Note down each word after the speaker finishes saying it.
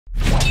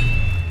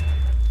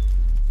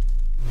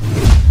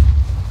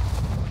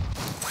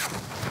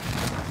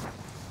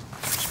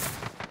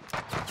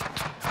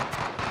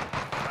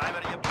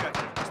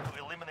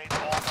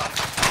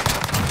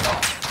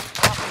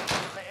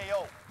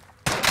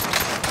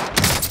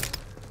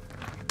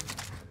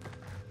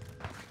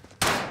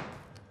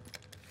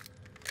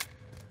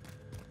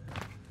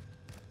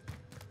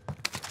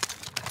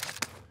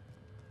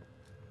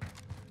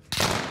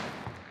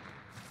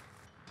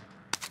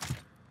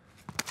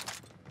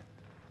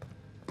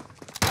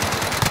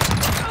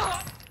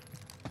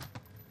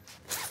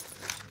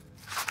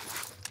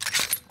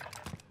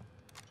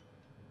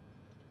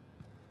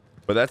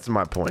But that's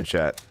my point,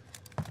 chat.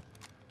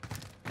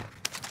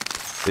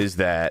 Is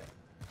that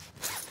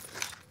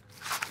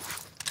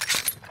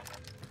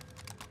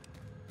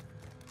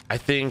I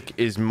think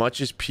as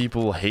much as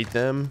people hate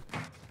them,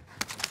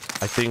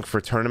 I think for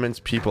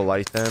tournaments people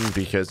like them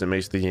because it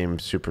makes the game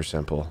super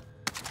simple.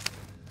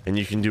 And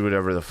you can do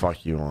whatever the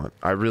fuck you want.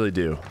 I really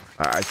do.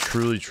 I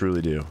truly,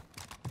 truly do.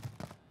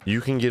 You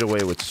can get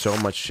away with so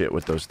much shit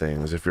with those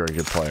things if you're a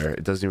good player.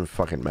 It doesn't even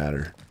fucking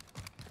matter.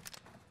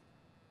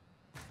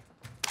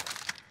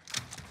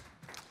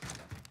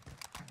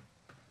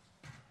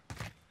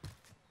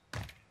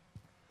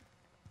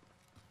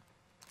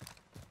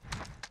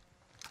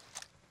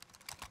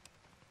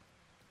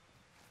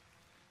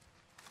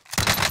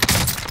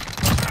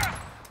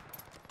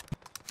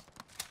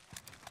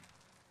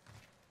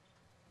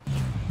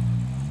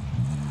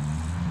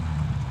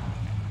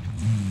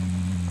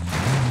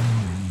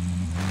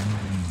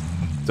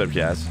 What's up,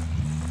 Jazz?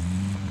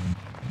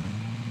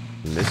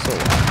 Missile.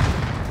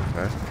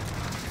 Okay.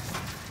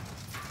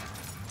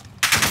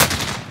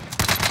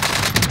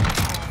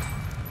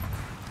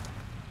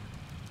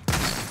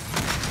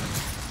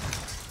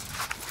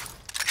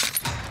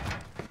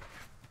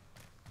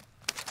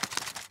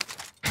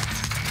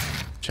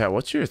 Chat,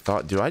 what's your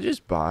thought? Do I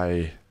just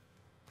buy...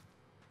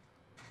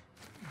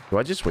 Do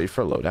I just wait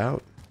for a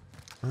loadout?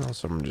 Oh,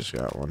 someone just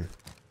got one.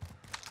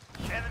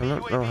 I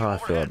don't know how I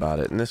feel about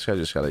it. And this guy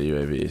just got a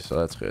UAV, so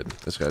that's good.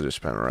 This guy just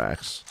spent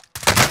racks.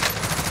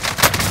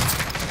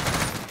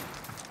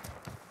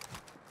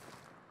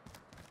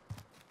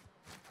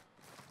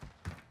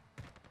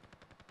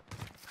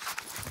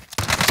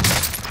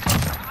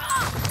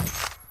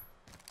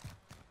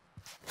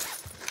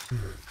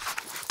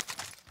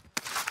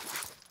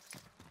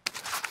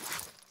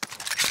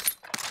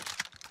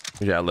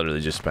 Yeah, I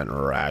literally just spent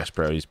racks,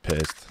 bro. He's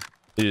pissed.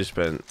 He just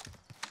spent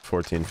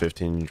 14,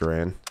 15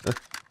 grand.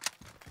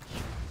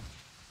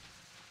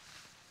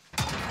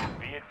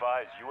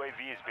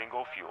 UAV is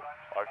bingo fuel.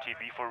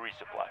 RTB for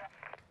resupply.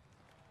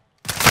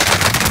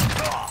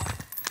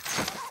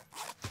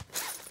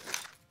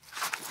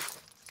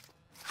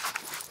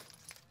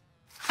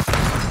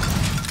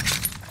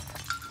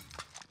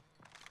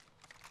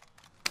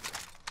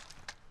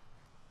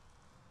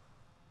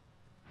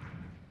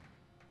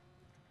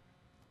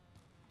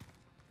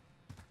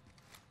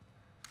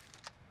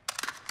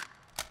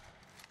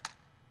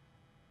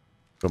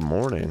 Good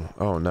morning.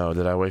 Oh no,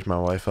 did I wake my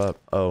wife up?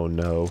 Oh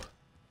no.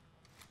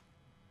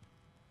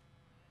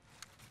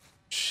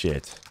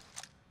 Shit.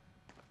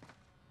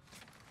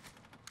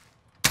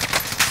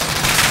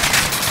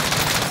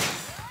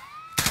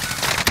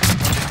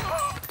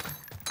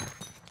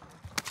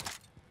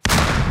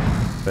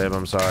 Babe,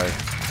 I'm sorry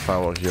if I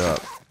woke you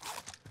up.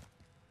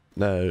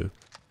 No.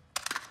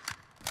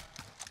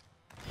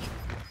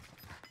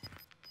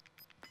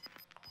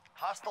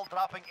 Hostile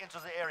dropping into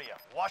the area.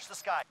 Watch the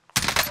sky.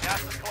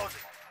 Gas is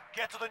closing.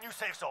 Get to the new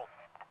safe zone.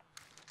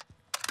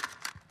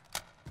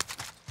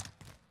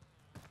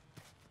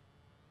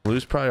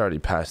 Lou's probably already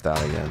passed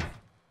out again.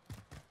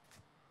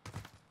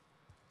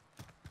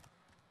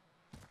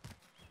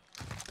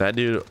 That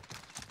dude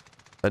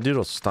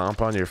will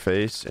stomp on your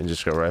face and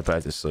just go right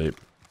back to sleep.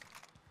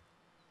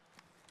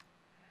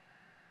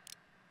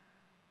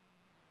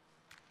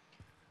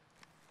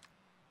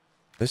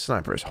 This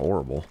sniper is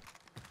horrible.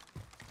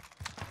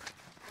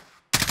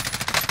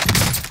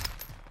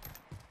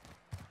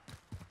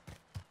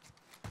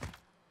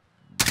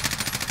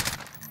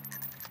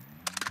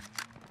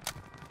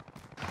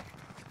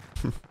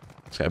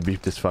 This guy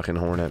beeped his fucking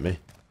horn at me.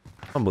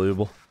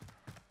 Unbelievable.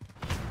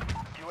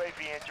 UAV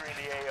entering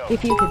the AO.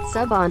 If you could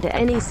sub onto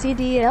any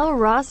CDL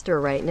roster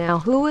right now,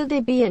 who would they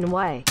be and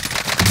why?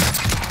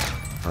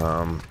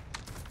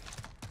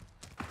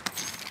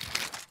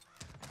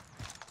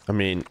 I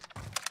mean,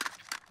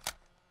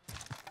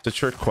 it's a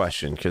trick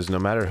question because no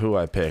matter who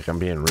I pick, I'm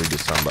being rude to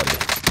somebody.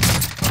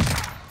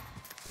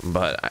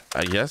 But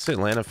I guess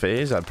Atlanta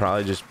FaZe, I'd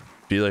probably just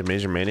be like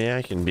Major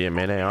Maniac and be a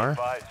man AR.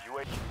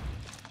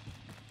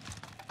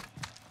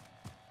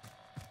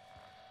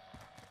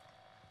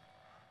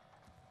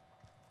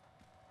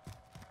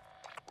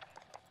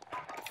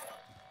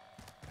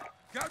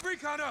 Got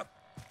recon up.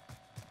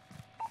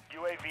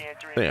 UAV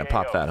entering. I think I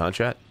popped that, huh,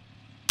 chat?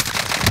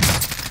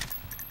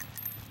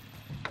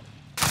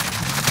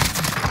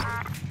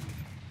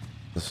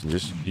 Listen,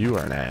 just you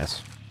are an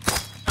ass.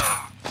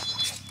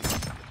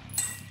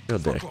 You're a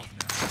dick.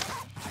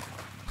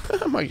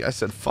 My guy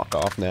said fuck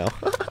off now.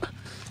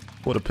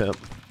 What a pimp.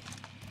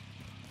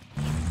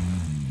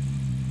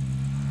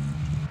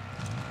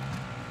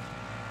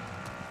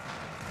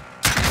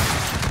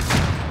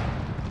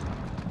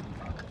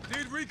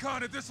 Need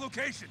recon at this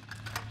location.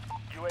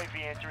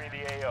 UAV entering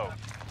the AO.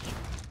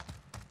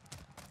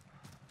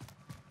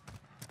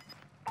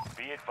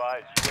 Be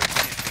advised,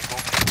 UAV is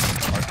single.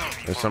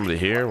 There's somebody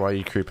here. Why are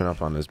you creeping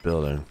up on this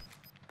building?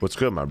 What's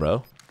good, my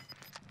bro?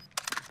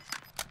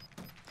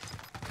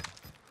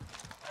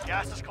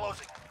 Gas is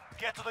closing.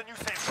 Get to the new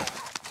safe zone.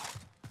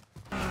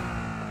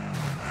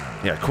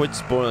 Yeah, quit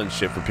spoiling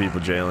shit for people,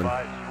 Jalen.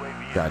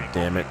 God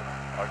damn it.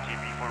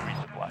 RTB for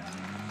resupply.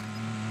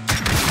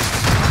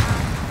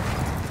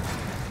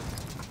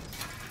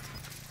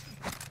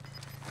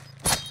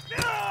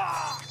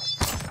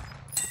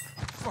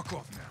 Fuck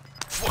off now.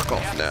 Fuck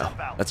off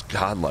now. That's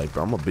godlike,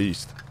 bro. I'm a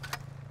beast.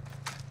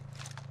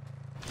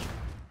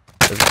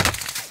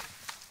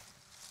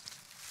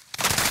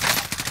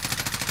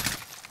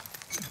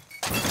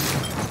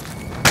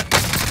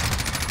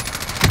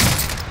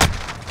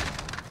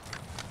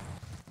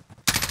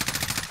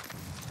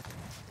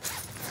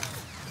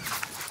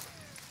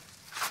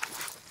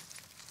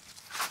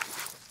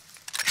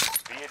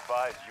 Be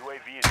advised,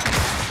 UAV is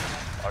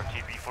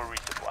RTB for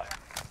resupply.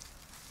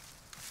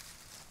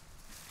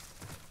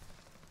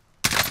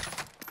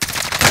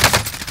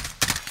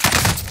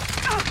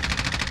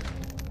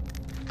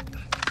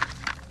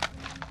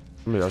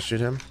 Somebody else shoot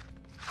him.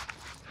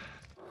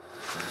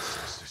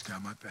 Sister's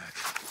got my back.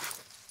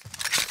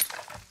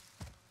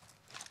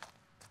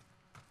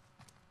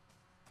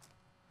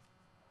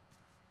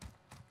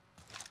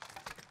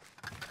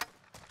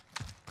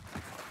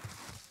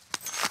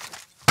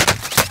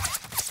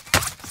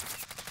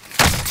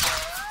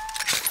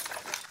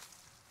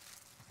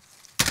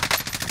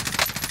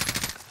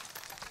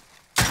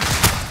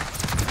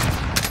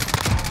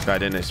 I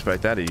didn't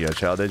expect that of you,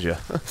 child, did you?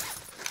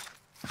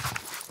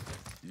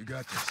 You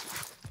got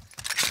this.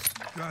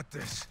 You got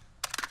this.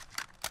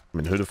 I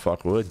mean, who the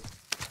fuck would?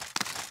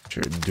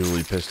 Your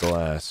dually pistol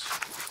ass.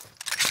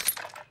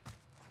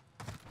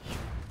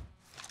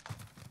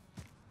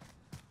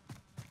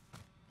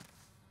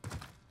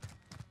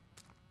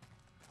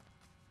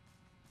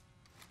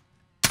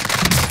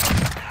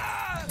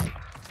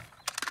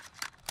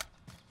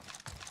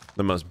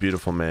 The most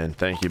beautiful man.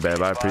 Thank you,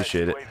 babe. I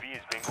appreciate it. UAV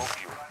is bingo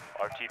fuel.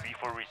 RTB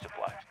for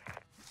resupply.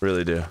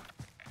 Really do.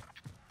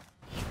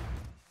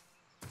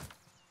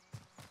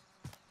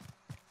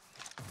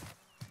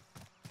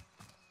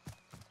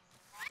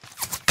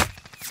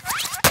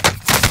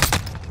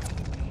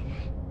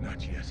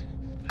 Not yet.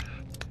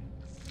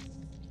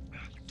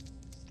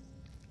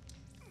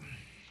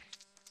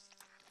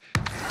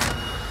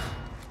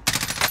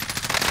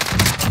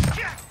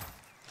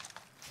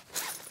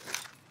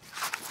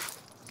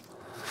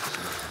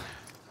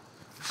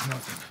 It's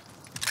nothing.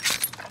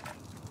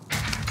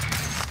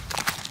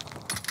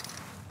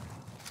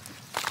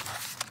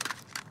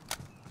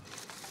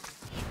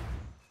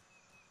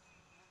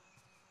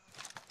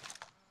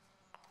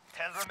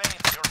 Remain.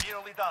 You're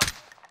nearly done.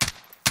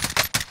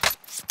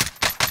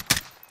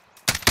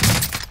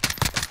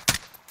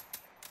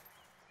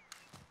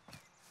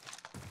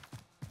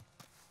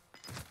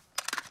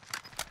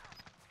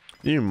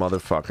 You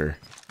motherfucker.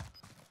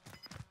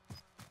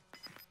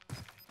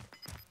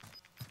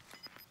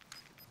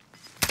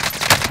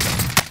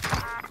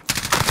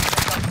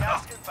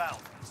 Gas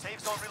inbound. Safe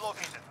zone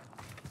relocated.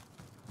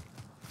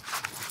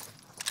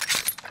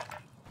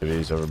 Maybe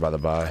he's over by the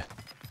buy.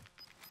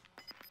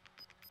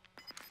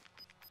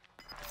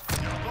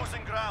 You're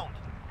losing ground.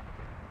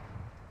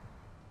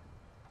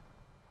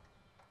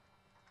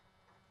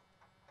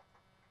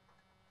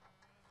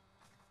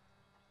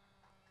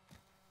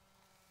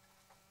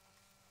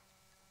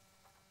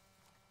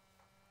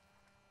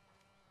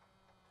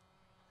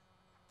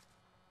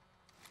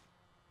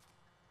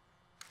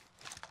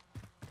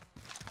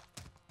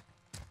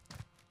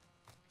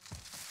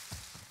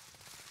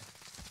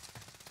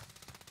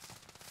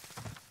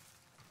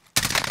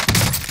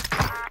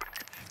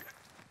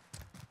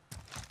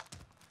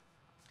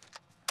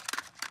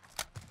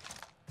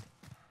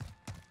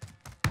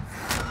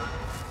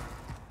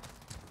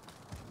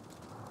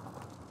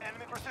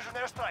 Enemy precision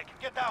airstrike.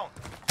 Get down.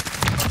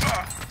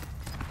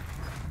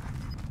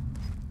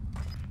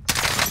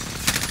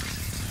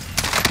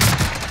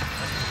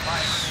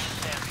 Fire remains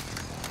standing.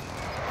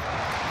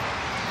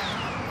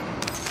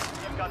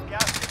 You've got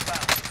gas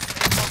inbound.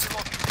 Safe zone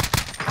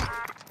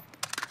relocated.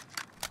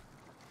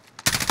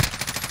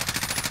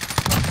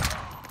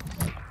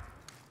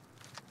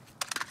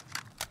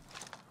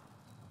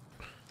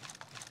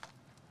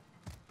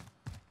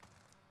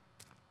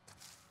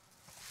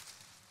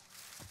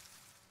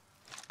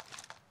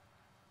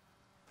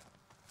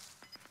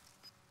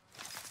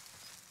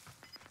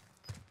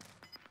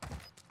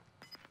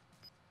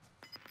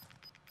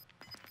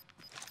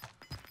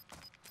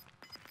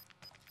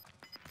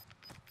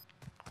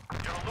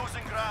 You're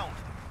losing ground.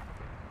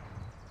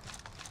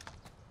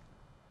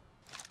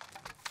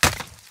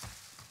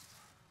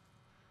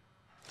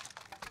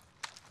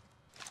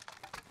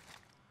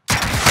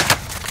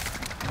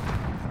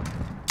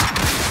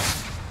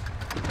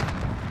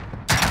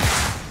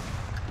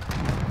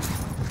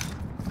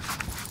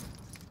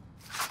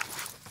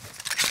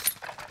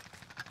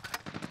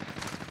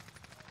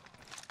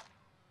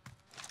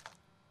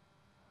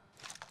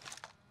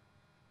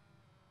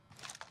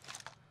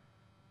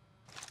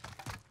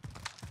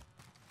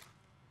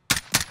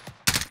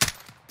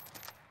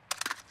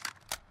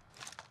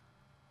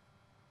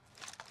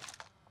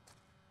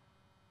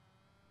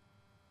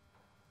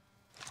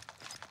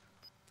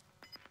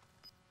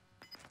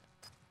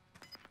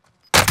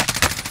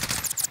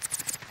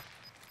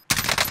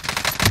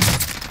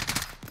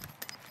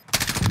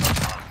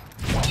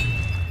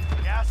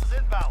 Gas is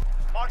inbound.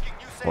 Marking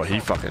new safe Well, he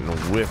zone. fucking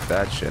whiffed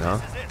that shit, huh?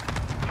 This is it.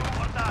 Do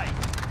or die.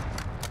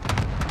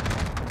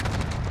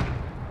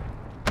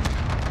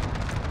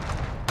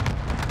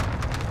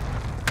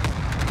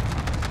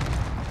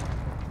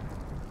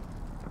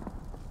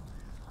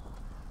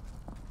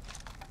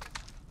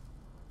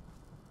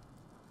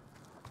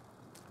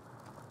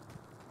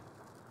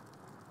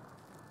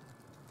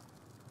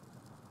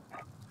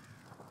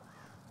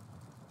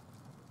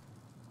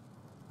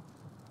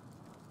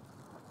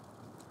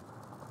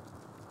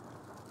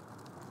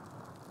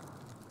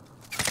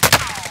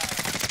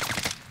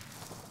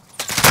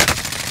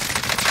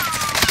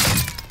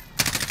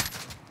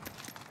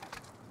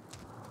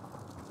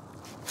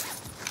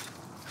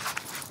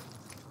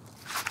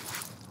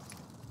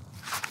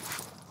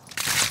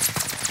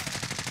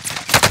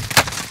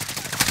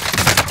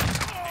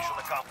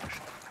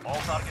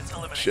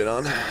 shit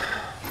on.